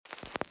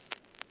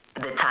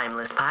The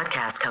Timeless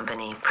Podcast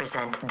Company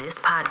present this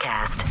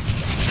podcast.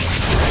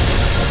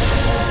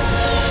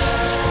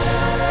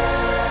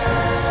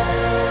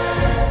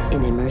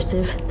 In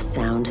immersive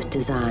sound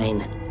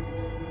design.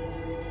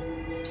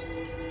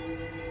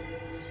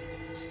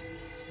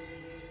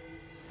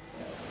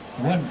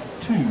 One,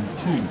 two,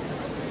 two.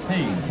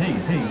 Hey, hey,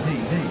 hey, hey,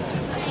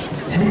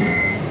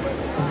 hey.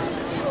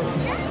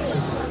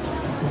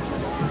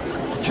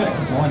 Check.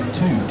 1,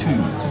 2,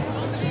 2.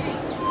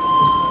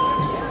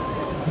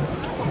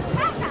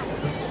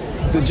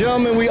 The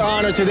gentleman we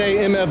honor today,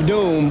 MF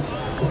Doom,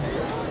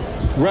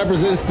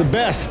 represents the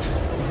best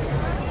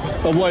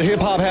of what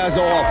hip-hop has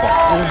to offer.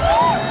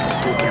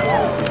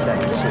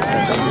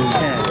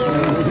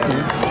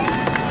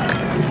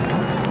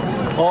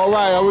 All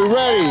right, are we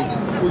ready?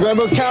 We're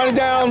gonna be counting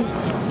down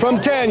from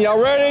 10. Y'all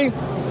ready?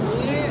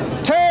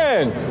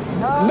 10,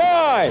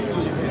 9,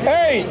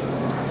 8,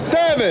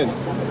 7,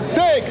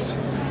 6,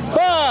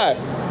 5,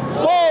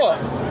 4,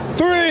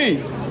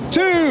 3,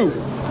 2,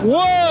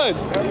 1.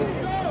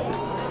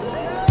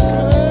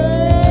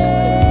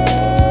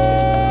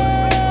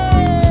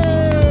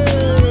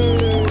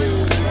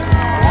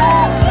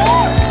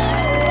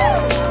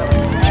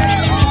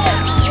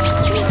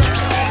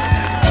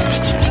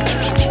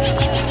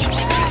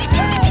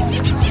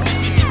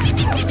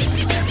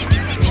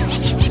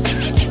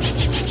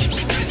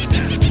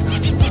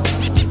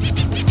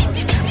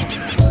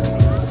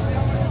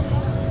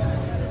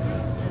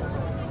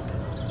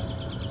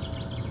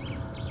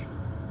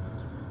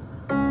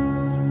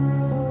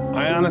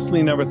 I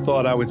honestly never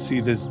thought I would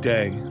see this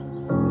day,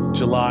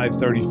 July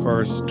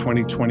 31st,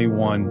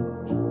 2021,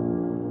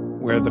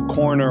 where the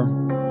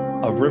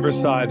corner of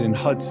Riverside and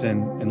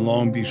Hudson in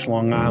Long Beach,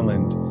 Long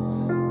Island,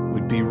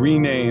 would be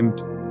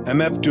renamed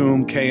MF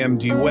Doom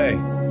KMD Way.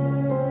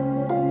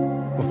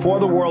 Before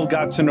the world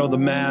got to know The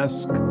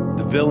Mask,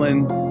 The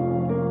Villain,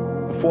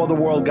 before the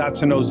world got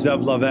to know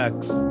Zev Love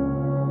X,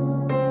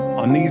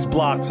 on these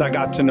blocks I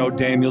got to know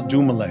Daniel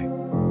Dumile.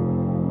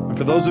 And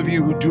for those of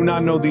you who do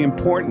not know the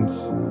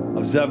importance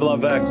of Zev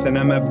Love X and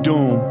MF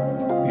Doom,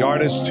 the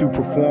artists who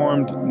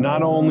performed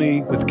not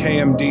only with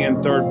KMD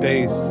and Third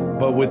Bass,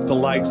 but with the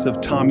likes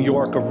of Tom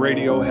York of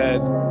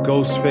Radiohead,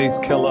 Ghostface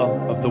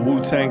Killah of the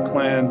Wu-Tang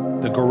Clan,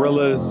 the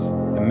Gorillaz,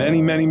 and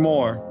many, many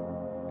more.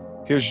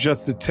 Here's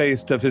just a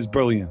taste of his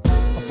brilliance.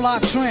 A fly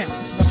tramp,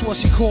 that's what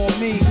she called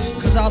me,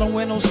 cause I don't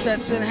wear no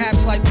Stetson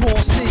hats like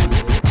Paul C.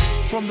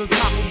 From the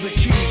top of the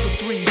key for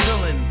 3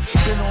 villain.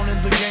 Been on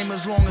in the game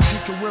as long as he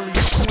can really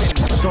swim.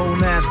 So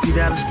nasty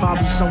that it's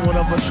probably somewhat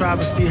of a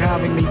travesty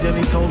having me.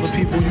 Then he told the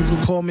people you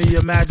could call me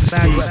your majesty.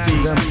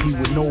 MP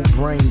with no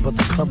brain, but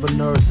the clever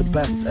nerd, the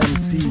best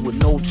MC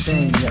with no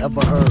chain you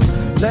ever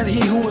heard. Let he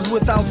who is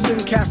without sin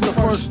cast the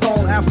first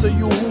stone. After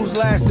you whose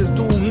last is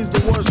doom, he's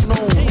the worst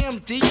known.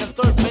 KMD and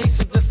Third Bass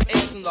is this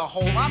ace in the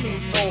hole. I mean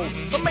soul,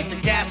 so make the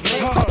gas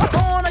face.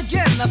 On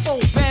again, that's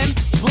old Ben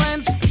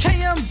blends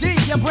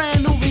KMD and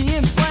brand new me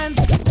and friends.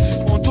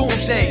 On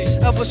doomsday,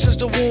 ever since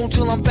the womb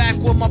till I'm back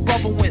where my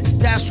brother went.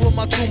 That's what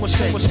my tomb was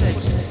stay.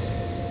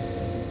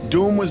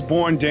 Doom was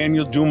born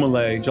Daniel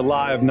Dumile,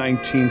 July of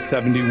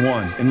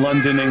 1971, in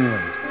London,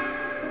 England.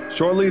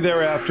 Shortly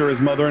thereafter,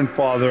 his mother and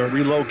father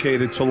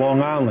relocated to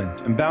Long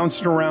Island and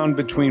bounced around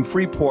between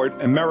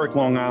Freeport and Merrick,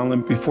 Long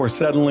Island before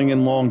settling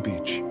in Long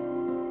Beach.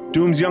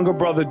 Doom's younger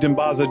brother,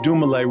 Dimbaza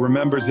Dumile,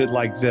 remembers it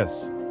like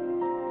this.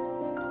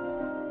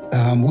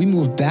 We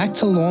moved back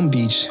to Long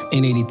Beach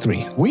in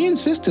 '83. We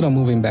insisted on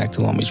moving back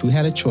to Long Beach. We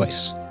had a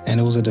choice, and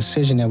it was a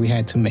decision that we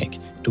had to make.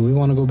 Do we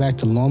want to go back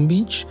to Long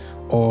Beach,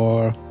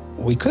 or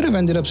we could have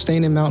ended up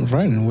staying in Mount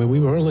Vernon, where we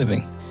were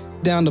living,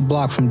 down the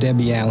block from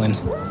Debbie Allen,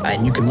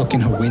 and you can look in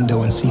her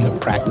window and see her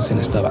practicing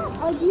and stuff.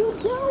 What are you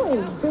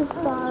doing? So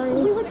sorry.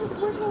 We were just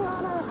working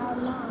on our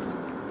line.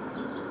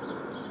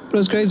 But it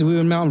was crazy. We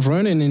were in Mount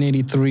Vernon in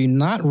 '83,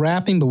 not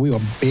rapping, but we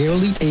were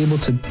barely able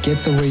to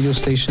get the radio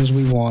stations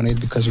we wanted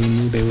because we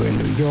knew they were in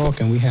New York,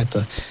 and we had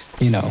to,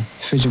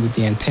 fidget with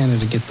the antenna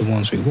to get the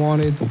ones we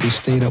wanted, but we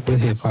stayed up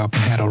with hip-hop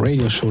and had a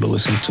radio show to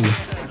listen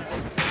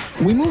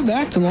to. We moved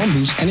back to Long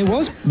Beach, and it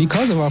was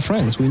because of our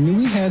friends. We knew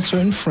we had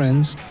certain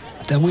friends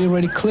that we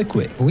already clicked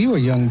with. We were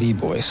young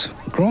B-boys.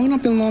 Growing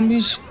up in Long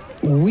Beach,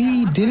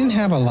 we didn't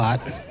have a lot.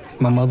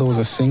 My mother was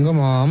a single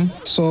mom,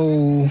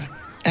 so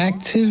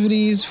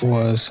activities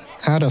was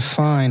how to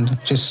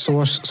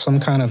source some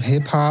kind of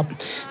hip-hop.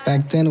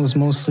 Back then, it was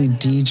mostly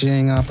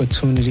DJing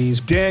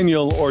opportunities.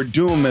 Daniel, or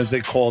Doom as they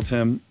called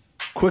him,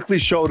 quickly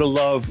showed a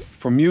love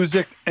for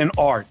music and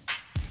art.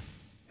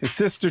 His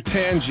sister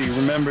Tangi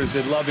remembers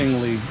it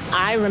lovingly.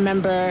 I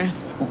remember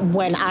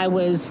when I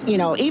was,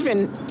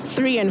 even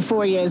 3 and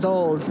 4 years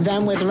old,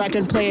 them with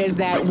record players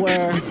that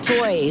were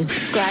toys,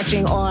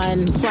 scratching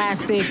on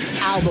plastic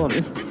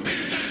albums.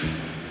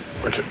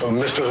 Okay,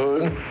 Mr.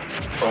 Hood,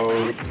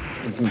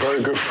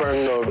 very good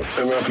friend of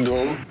MF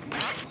Doom.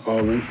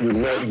 We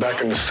met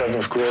back in the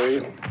 7th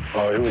grade.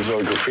 He was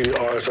a graffiti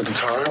artist at the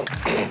time.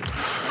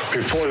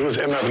 Before he was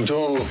MF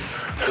Doom,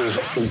 his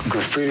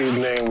graffiti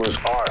name was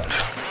Art,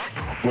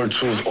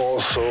 which was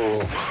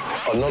also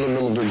another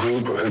member of the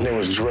group. His name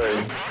was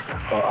Dre.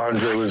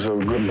 Andre was a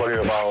good buddy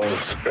of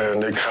ours,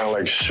 and they kind of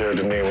like shared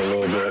the name a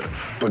little bit.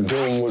 But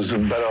Doom was the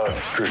better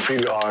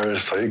graffiti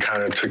artist, so he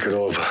kind of took it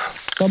over.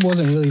 Sub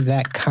wasn't really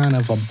that kind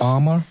of a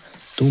bomber.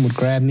 Doom would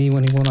grab me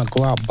when he wanted to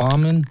go out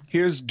bombing.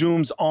 Here's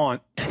Doom's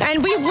aunt.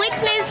 And we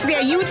witnessed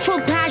their youthful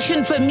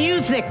passion for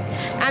music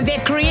and their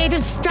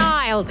creative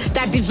style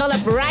that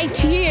developed right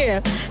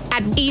here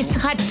at East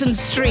Hudson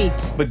Street.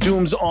 But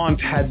Doom's aunt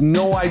had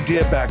no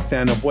idea back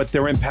then of what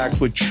their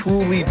impact would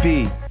truly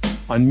be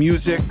on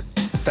music,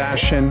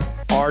 fashion,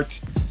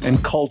 art,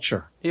 and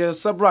culture. Yo,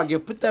 Sub Rock, yo,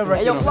 put that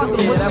record on. Yeah,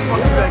 that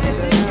fucking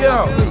record.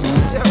 Yo.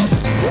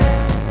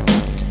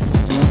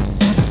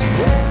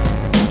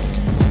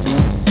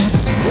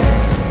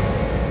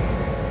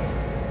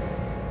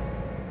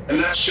 And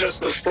that's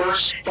just the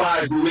first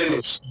 5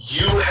 minutes.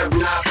 You have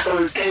not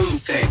heard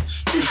anything.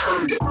 You've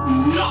heard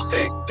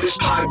nothing. This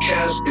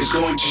podcast is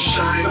going to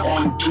shine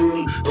on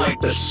Doom like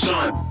the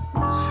sun.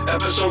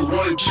 Episodes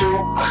 1 and 2,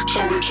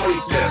 October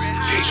 25th,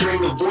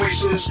 featuring the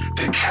voices,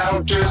 the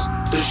characters,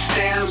 the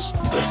stands,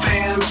 the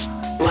fans,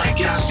 like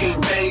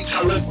Yasin Bey,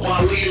 Talib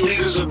Kweli,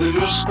 leaders of the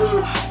new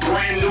school,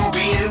 Brand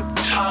Nubian,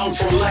 Tom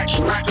from Lex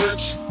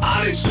Records,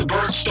 Onyx the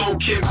Birdstone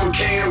Kid from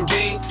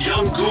KMD,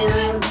 Young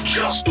Guru,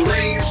 Just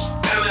Blaze,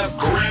 MF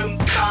Grimm,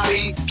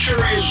 Cotty,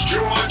 Curious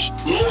George,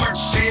 Lord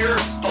Sear,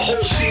 the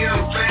whole CM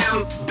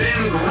fam,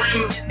 Ben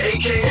Grimm,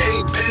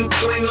 aka Ben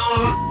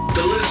Klingon.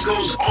 The list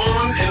goes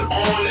on and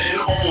on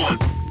and on.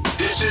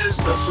 This is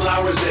the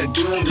flowers that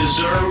Doom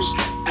deserves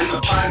and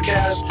the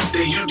podcast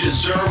that you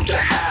deserve to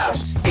have.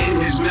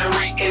 In his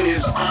memory, in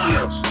his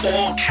honor,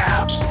 all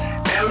caps,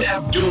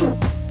 MF Doom.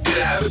 Did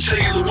I ever tell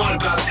you the one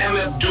about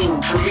MF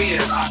Doom?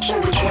 Premieres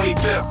October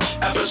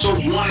 25th,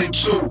 episodes 1 and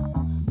 2.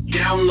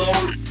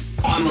 Download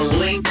on the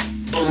link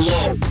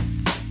below.